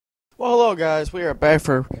Well, hello guys, we are back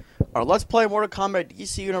for our Let's Play Mortal Kombat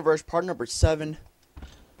DC Universe part number 7.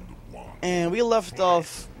 And we left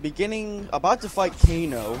off about to fight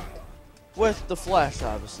Kano with the Flash,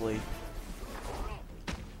 obviously.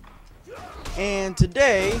 And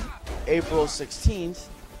today, April 16th,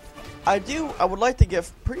 I would like to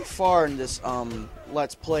get pretty far in this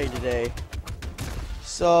Let's Play today.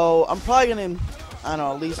 So, I'm probably gonna, I don't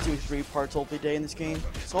know, at least do 3 parts hopefully today in this game.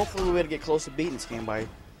 So hopefully we'll be able to get close to beating this game by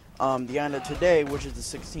the end of today, which is the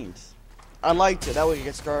 16th. I'd like to. That way we can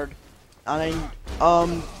get started.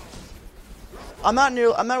 I'm not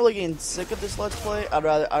really getting sick of this Let's Play.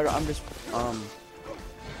 I'm just,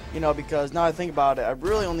 you know, because now I think about it, I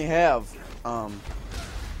really only have,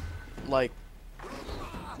 like,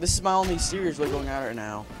 this is my only series really going on right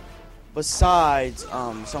now. Besides,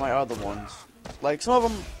 some of my other ones. Like, some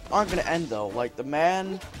of them aren't going to end, though. Like, the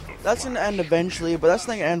Man, that's going to end eventually, but that's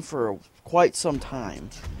not going to end for quite some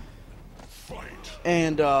time.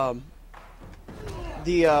 And the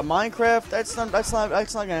Minecraft, that's not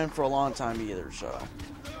gonna end for a long time either. So,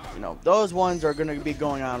 you know, those ones are gonna be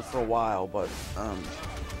going on for a while. But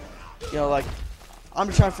you know, like, I'm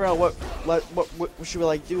just trying to figure out what should we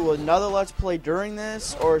like do another Let's Play during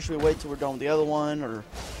this, or should we wait till we're done with the other one, or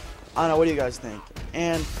I don't know. What do you guys think?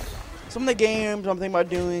 And some of the games I'm thinking about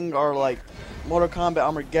doing are like Mortal Kombat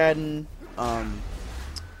Armageddon. Let's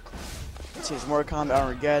see, it's Mortal Kombat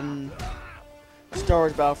Armageddon, Star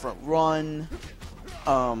Wars Battlefront Run,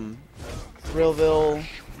 Thrillville,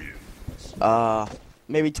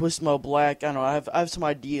 maybe Twisted Metal Black. I don't know. I have some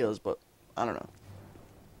ideas, but I don't know.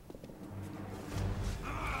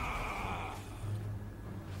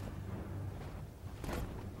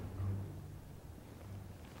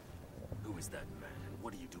 Who is that man, and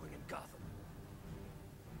what are you doing in Gotham?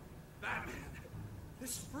 Batman!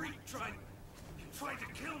 This freak tried to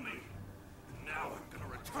kill me! And now I'm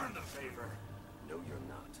gonna return the favor. No, you're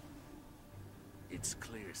not. It's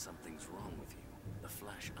clear something's wrong with you. The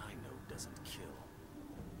Flash I know doesn't kill.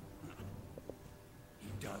 He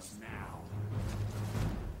does now.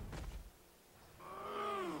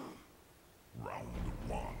 Round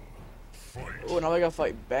 1. Fight. Oh, now I gotta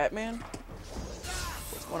fight Batman?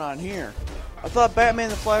 What's going on here? I thought Batman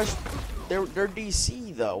and the Flash, they're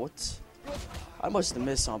DC though. What's? I must have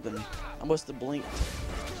missed something. I must have blinked.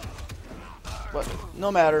 But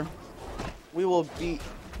no matter. We will beat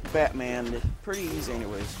Batman pretty easy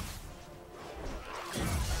anyways.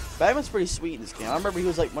 Batman's pretty sweet in this game. I remember he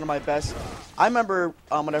was like one of my best. I remember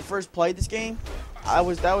when I first played this game, that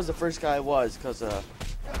was the first guy I was, because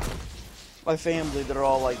my family, they're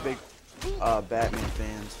all like big Batman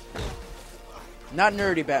fans. Not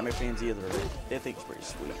nerdy Batman fans either. They think it's pretty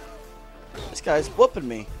sweet. This guy's whooping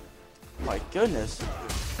me. My goodness.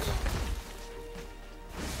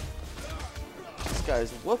 This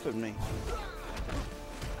guy's whooping me.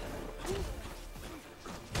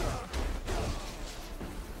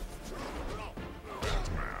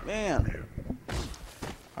 Man.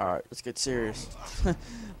 Alright, let's get serious.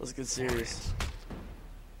 Let's get serious.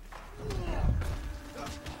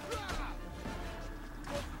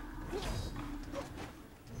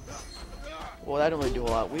 Well, that didn't really do a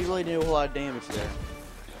lot. We really didn't do a whole lot of damage there.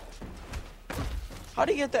 How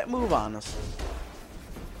do you get that move on us?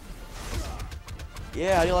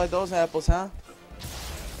 Yeah, how do you like those apples, huh?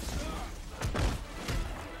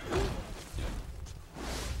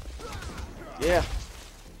 Yeah.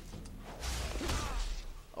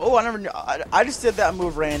 Oh, I never knew. I just did that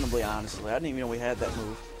move randomly, honestly. I didn't even know we had that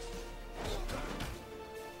move.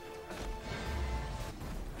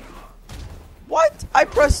 What? I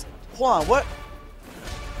pressed. Hold on. What?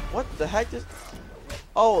 What the heck is?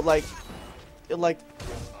 Oh, like it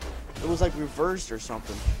was like reversed or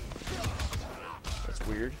something. That's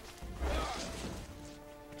weird.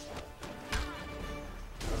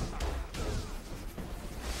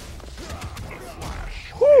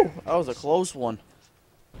 Whew, that was a close one.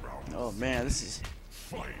 Oh man, this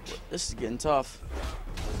is getting tough.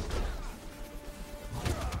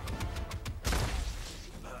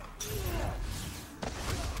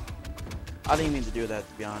 I didn't mean to do that,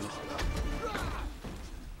 to be honest.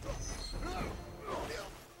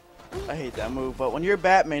 I hate that move, but when you're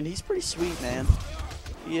Batman, he's pretty sweet, man.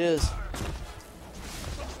 He is.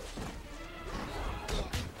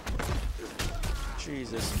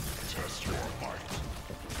 Jesus.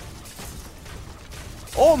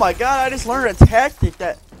 Oh my god, I just learned a tactic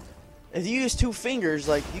that if you use 2 fingers,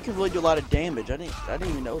 like, you can really do a lot of damage. I didn't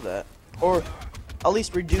even know that. Or at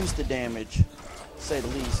least reduce the damage, to say the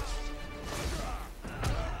least.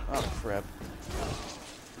 Oh crap.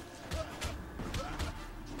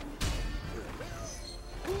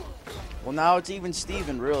 Well, now it's even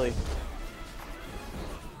Steven, really.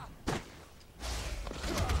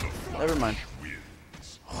 Never mind.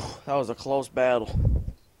 That was a close battle.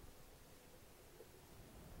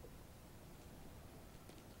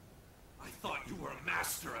 I thought you were a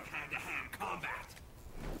master of hand-to-hand combat.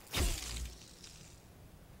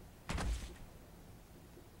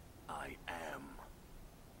 I am.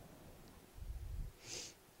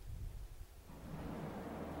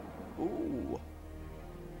 Ooh.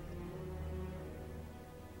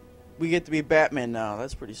 We get to be Batman now.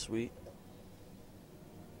 That's pretty sweet.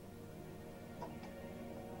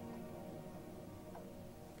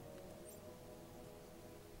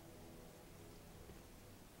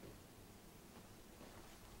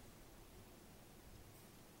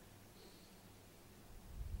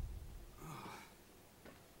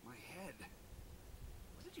 My head.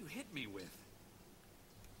 What did you hit me with?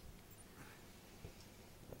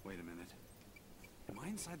 Wait a minute. Am I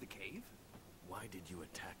inside the cave? Why did you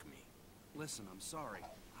attack me? Listen, I'm sorry.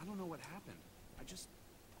 I don't know what happened. I just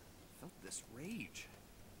felt this rage.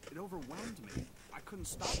 It overwhelmed me. I couldn't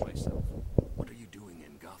stop myself. What are you doing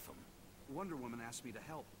in Gotham? Wonder Woman asked me to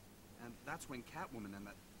help. And that's when Catwoman and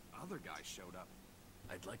that other guy showed up.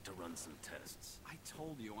 I'd like to run some tests. I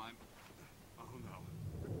told you I'm... Oh no.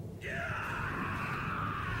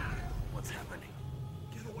 What's happening?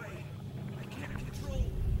 Get away! I can't control...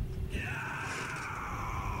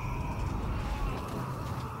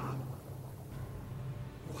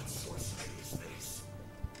 What sorcery is this?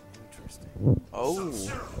 Interesting. Oh.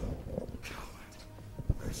 Coward.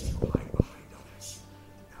 First you hide behind others.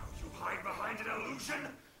 Now you hide behind an illusion?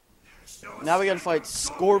 There's no Now we gotta escape fight from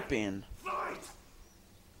Scorpion. Fight!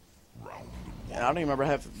 And I don't even remember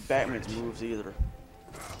half of Batman's moves either.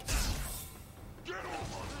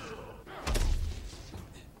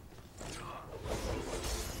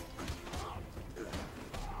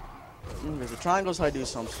 If the triangle's how I do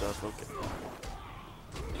some stuff, okay.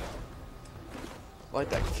 I like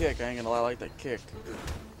that kick, I ain't gonna lie, I like that kick.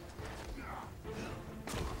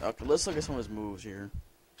 Okay, let's look at some of his moves here.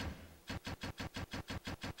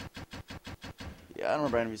 Yeah, I don't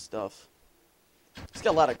remember any of his stuff. He's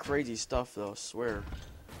got a lot of crazy stuff though, I swear.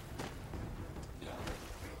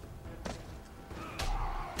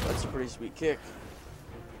 That's a pretty sweet kick.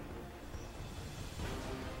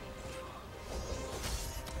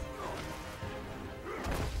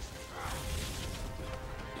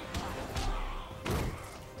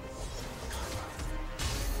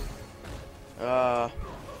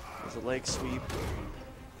 There's a leg sweep.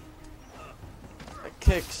 That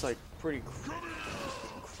kick's like pretty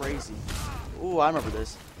crazy. Ooh, I remember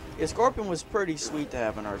this. Yeah, Scorpion was pretty sweet to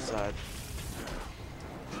have on our side.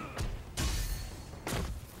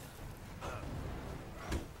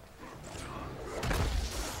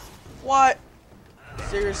 What?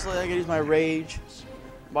 Seriously, I gotta use my rage.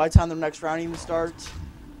 By the time the next round even starts,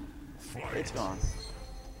 it's gone.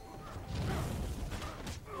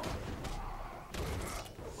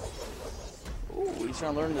 Ooh, he's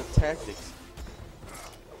trying to learn the tactics.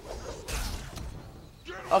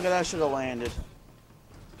 Okay, that should have landed.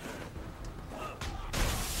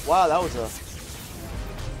 Wow, that was a...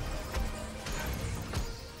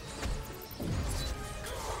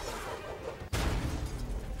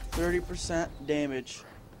 30% damage.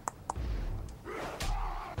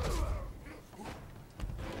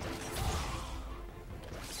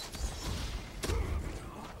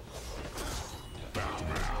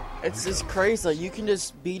 It's just crazy. Like, you can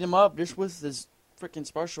just beat him up just with his freaking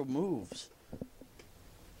special moves.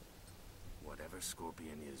 Whatever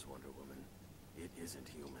Scorpion is, Wonder Woman, it isn't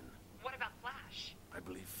human. What about Flash? I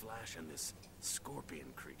believe Flash and this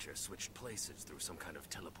Scorpion creature switched places through some kind of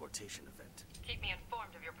teleportation event. Keep me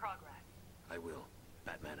informed of your progress. I will.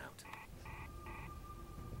 Batman out.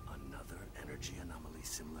 Another energy anomaly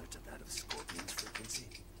similar to that of Scorpion's frequency?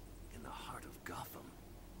 In the heart of Gotham.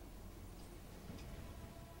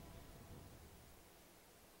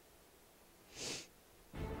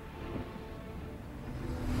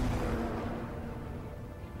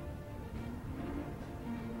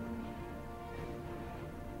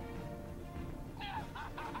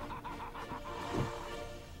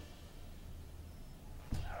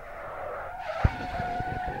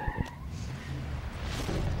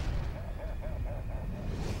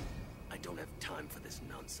 For this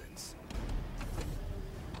nonsense.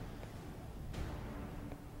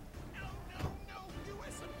 No, you were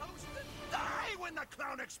supposed to die when the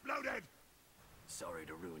clown exploded! Sorry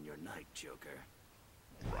to ruin your night, Joker.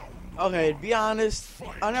 Okay, to be honest,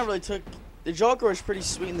 I never really took... The Joker was pretty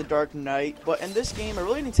sweet in The Dark Knight, but in this game, I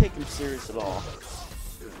really didn't take him serious at all.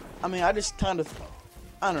 I mean, I just kind of...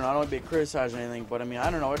 I don't know, I don't want to be criticized or anything, but I mean, I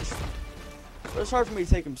don't know, But it's hard for me to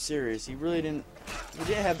take him serious. He didn't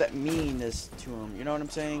have that meanness to him. You know what I'm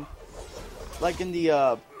saying? Like in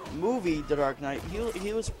the movie The Dark Knight, he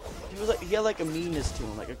had like a meanness to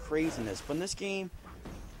him, like a craziness. But in this game,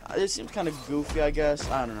 it seems kind of goofy, I guess.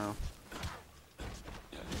 I don't know.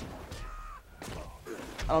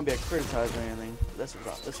 I don't be a criticize or anything. This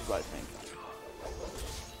is what I think.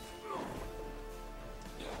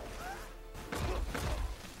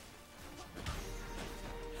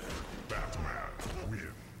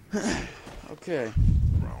 Okay.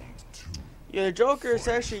 Yeah, the Joker is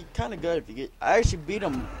actually kind of good if you get. I actually beat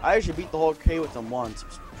him. I actually beat the whole K with him once. It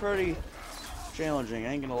was pretty challenging.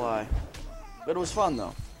 I ain't gonna lie, but it was fun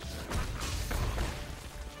though.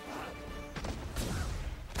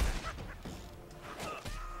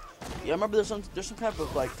 Yeah, I remember there's some type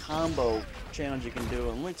of like combo challenge you can do,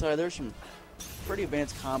 and let me tell you, there's some pretty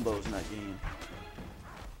advanced combos in that game.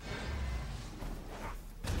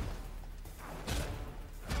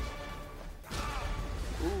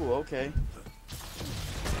 Ooh, okay.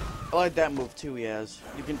 I like that move too. He has.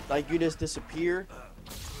 You can you just disappear,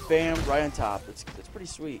 bam, right on top. It's pretty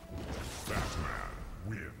sweet.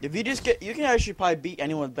 If you just you can actually probably beat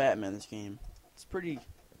anyone with Batman in this game. It's pretty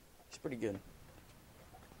good.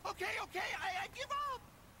 Okay, I give up.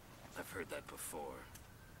 I've heard that before.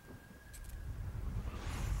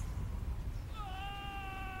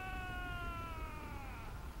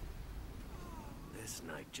 This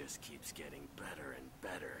night just keeps getting better and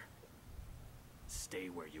better. Stay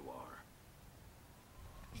where you are.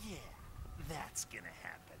 Yeah, that's gonna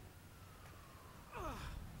happen.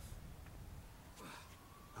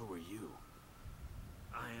 Who are you?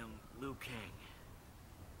 I am Liu Kang.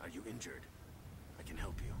 Are you injured? I can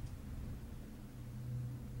help you.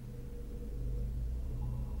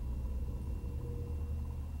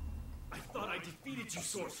 I thought I defeated you,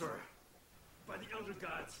 sorcerer. By the Elder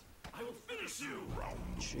Gods, I will finish you!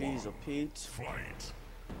 Jeez, a Pete.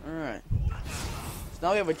 Alright. So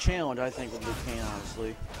now we have a challenge, I think, with Liu Kang,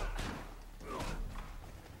 honestly.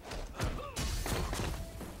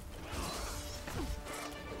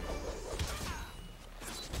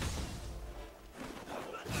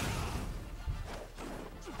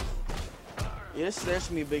 Yeah, this is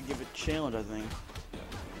actually gonna be a big challenge, I think.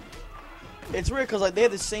 It's weird because like they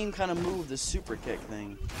have the same kind of move, the super kick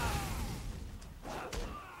thing.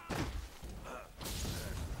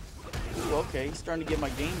 Ooh, okay, he's starting to get my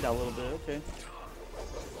game down a little bit. Okay.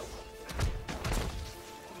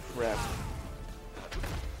 Crap.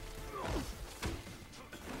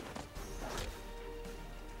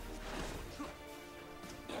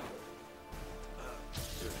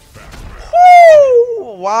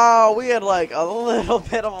 Woo! Wow, we had like a little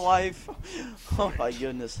bit of life. Oh my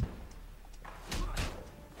goodness.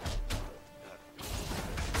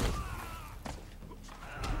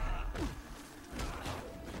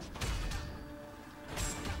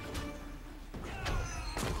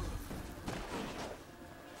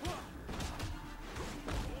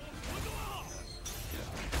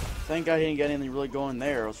 Thank God he didn't get anything really going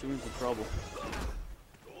there, or else we were in for trouble.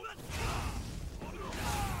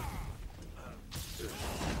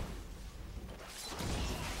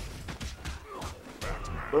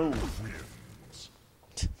 Boom.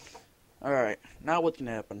 Alright, now what can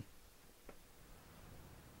happen?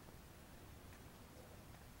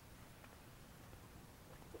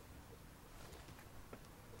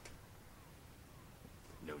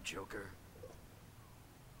 No Joker,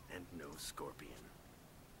 and no Scorpion.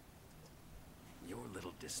 Your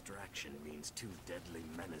little distraction means two deadly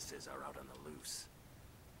menaces are out on the loose.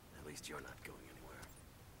 At least you're not going anywhere.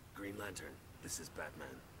 Green Lantern, this is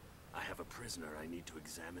Batman. I have a prisoner I need to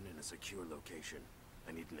examine in a secure location.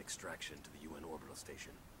 I need an extraction to the UN orbital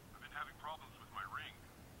station. I've been having problems with my ring.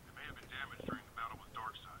 It may have been damaged during the battle with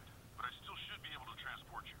Darkseid, but I still should be able to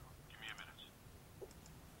transport you. Give me a minute.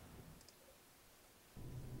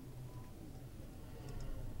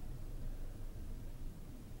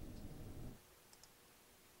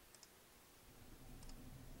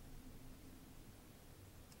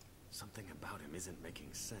 Something about him isn't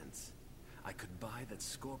making sense. I could buy that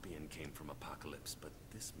Scorpion came from Apocalypse, but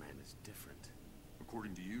this man is different.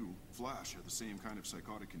 According to you, Flash had the same kind of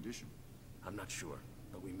psychotic condition. I'm not sure,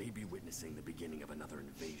 but we may be witnessing the beginning of another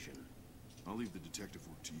invasion. I'll leave the detective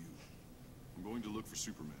work to you. I'm going to look for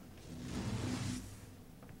Superman.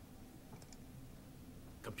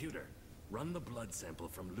 Computer, run the blood sample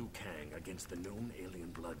from Liu Kang against the known alien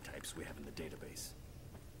blood types we have in the database.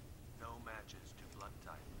 No matches to blood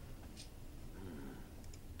type.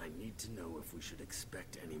 I need to know if we should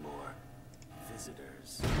expect any more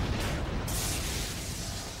visitors.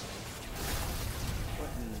 What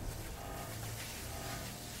in...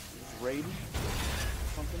 Raiden?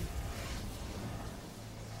 Something?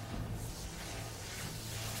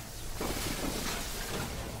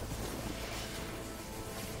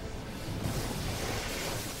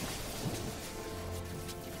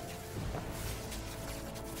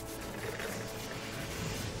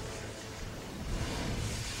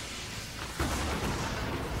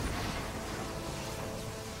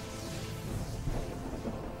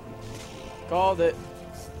 Called it.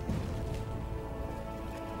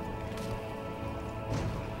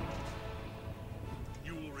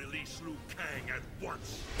 You will release Liu Kang at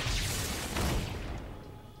once.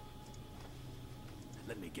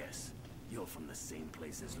 Let me guess. You're from the same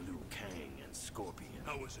place as Liu Kang and Scorpion.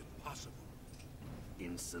 How is it possible?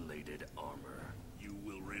 Insulated armor. You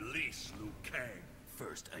will release Liu Kang.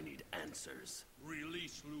 First, I need answers.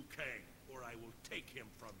 Release Liu Kang, or I will take him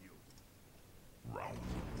from you.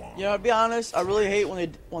 Yeah, to be honest, I really hate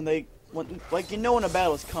when like, you know when a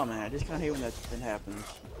battle's coming. I just kind of hate when that thing happens.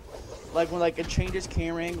 Like when like it changes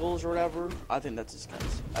camera angles or whatever. I think that's just kind of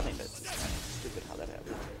stupid how that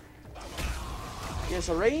happened. Yeah,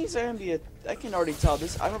 so Raiden's gonna be I can already tell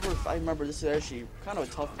this. I remember this is actually kind of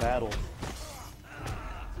a tough battle.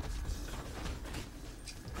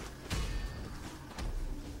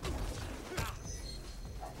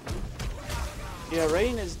 Yeah,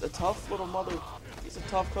 Raiden is a tough little mother. He's a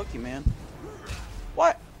tough cookie, man.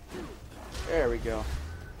 What? There we go.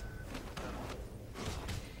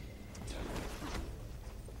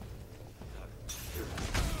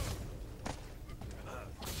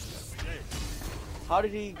 How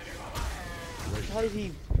did he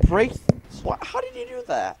break? What? How did he do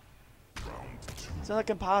that? It's like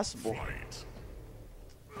impossible.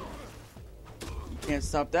 You can't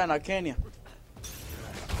stop that now, can you?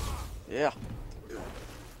 Yeah.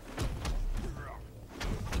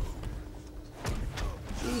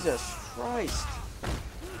 Jesus Christ.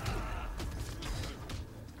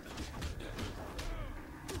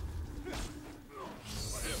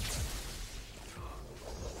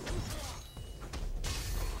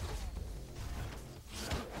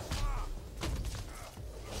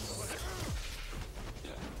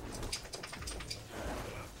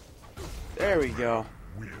 There we go.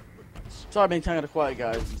 Sorry, I've been kind of quiet,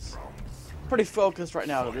 guys. It's pretty focused right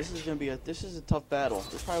now. This is a tough battle.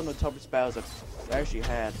 This is probably one of the toughest battles I've actually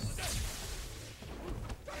had.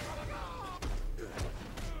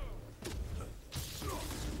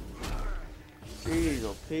 Jeez,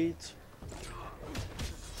 oh Pete.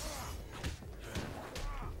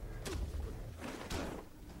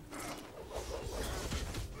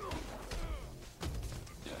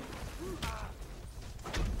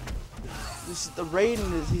 The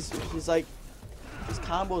Raiden is he's like, his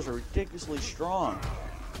combos are ridiculously strong.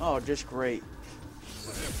 Oh, just great.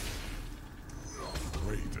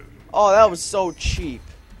 Oh, that was so cheap.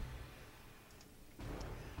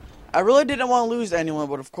 I really didn't want to lose to anyone,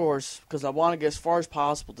 but of course, because I want to get as far as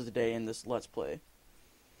possible today in this Let's Play.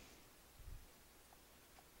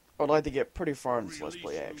 I'd like to get pretty far in this Let's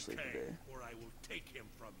Play, actually, today.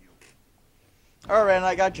 Alright, and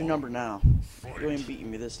I got your number now. You ain't beating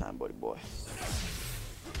me this time, buddy boy.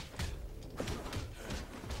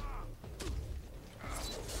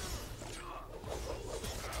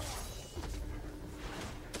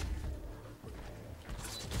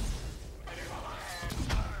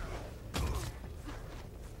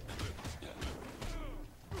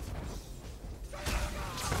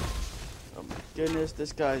 Oh my goodness,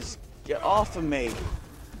 this guy's... Get off of me!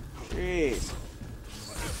 Jeez.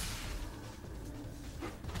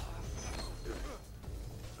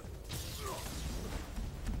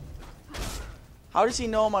 How does he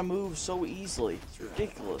know my moves so easily? It's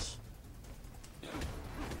ridiculous.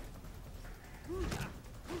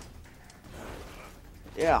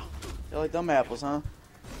 Yeah. You like them apples, huh?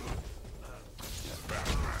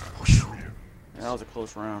 Yeah, that was a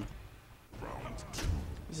close round.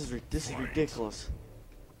 This is ridiculous.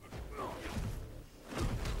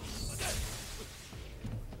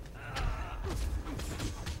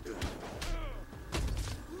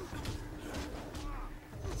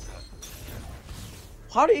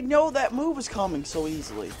 How did he know that move was coming so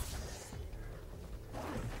easily?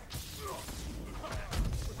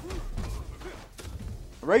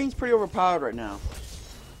 Raiden's pretty overpowered right now.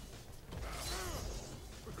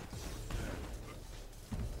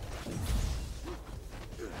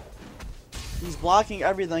 He's blocking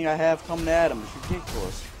everything I have coming at him. It's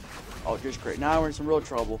ridiculous. Oh, just great. Now we're in some real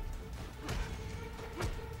trouble.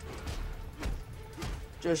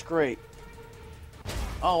 Just great.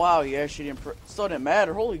 Oh wow, he actually didn't. Still didn't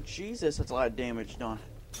matter. Holy Jesus, that's a lot of damage done.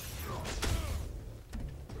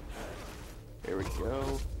 There we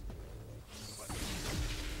go.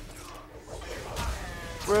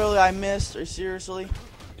 Really, I missed? Are you seriously?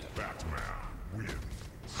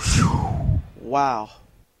 Wow.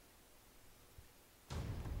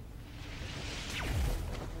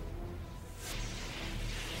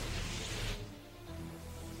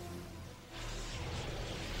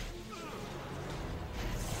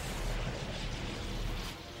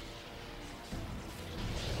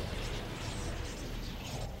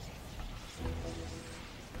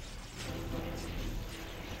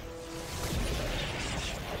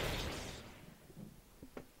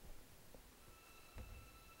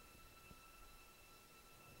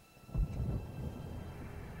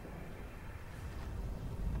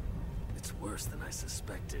 It's worse than I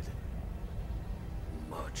suspected.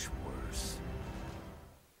 Much worse.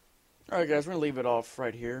 Alright guys, we're gonna leave it off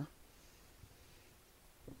right here.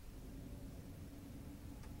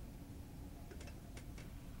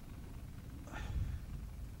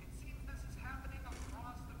 It seems this is happening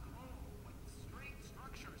across the globe, with strange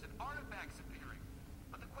structures and artifacts appearing.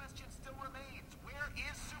 But the question still remains, where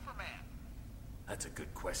is Superman? That's a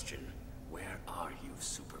good question. Where are you,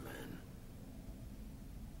 Superman?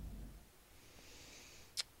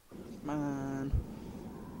 Man.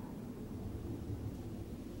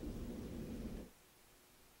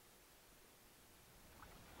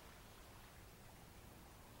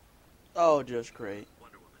 Oh, just great.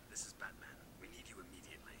 Wonder Woman, this is Batman. We need you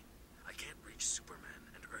immediately. I can't reach Superman,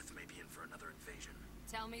 and Earth may be in for another invasion.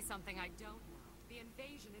 Tell me something I don't know. The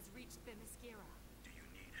invasion has reached Themyscira. Do you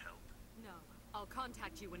need help? No. I'll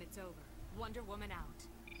contact you when it's over. Wonder Woman out.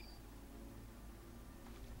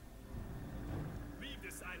 Leave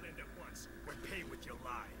this island at once, or pay with your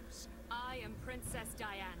lives. I am Princess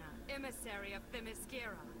Diana, emissary of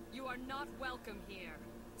Themyscira. You are not welcome here.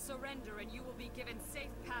 Surrender and you will be given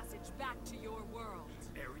safe passage back to your world.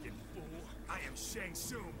 Arrogant fool. I am Shang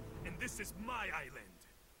Tsung, and this is my island.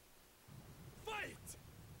 Fight!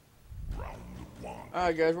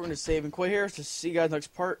 Alright guys, we're gonna save and quit here. So see you guys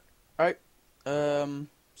next part. Alright.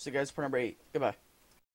 See you guys for part number 8. Goodbye.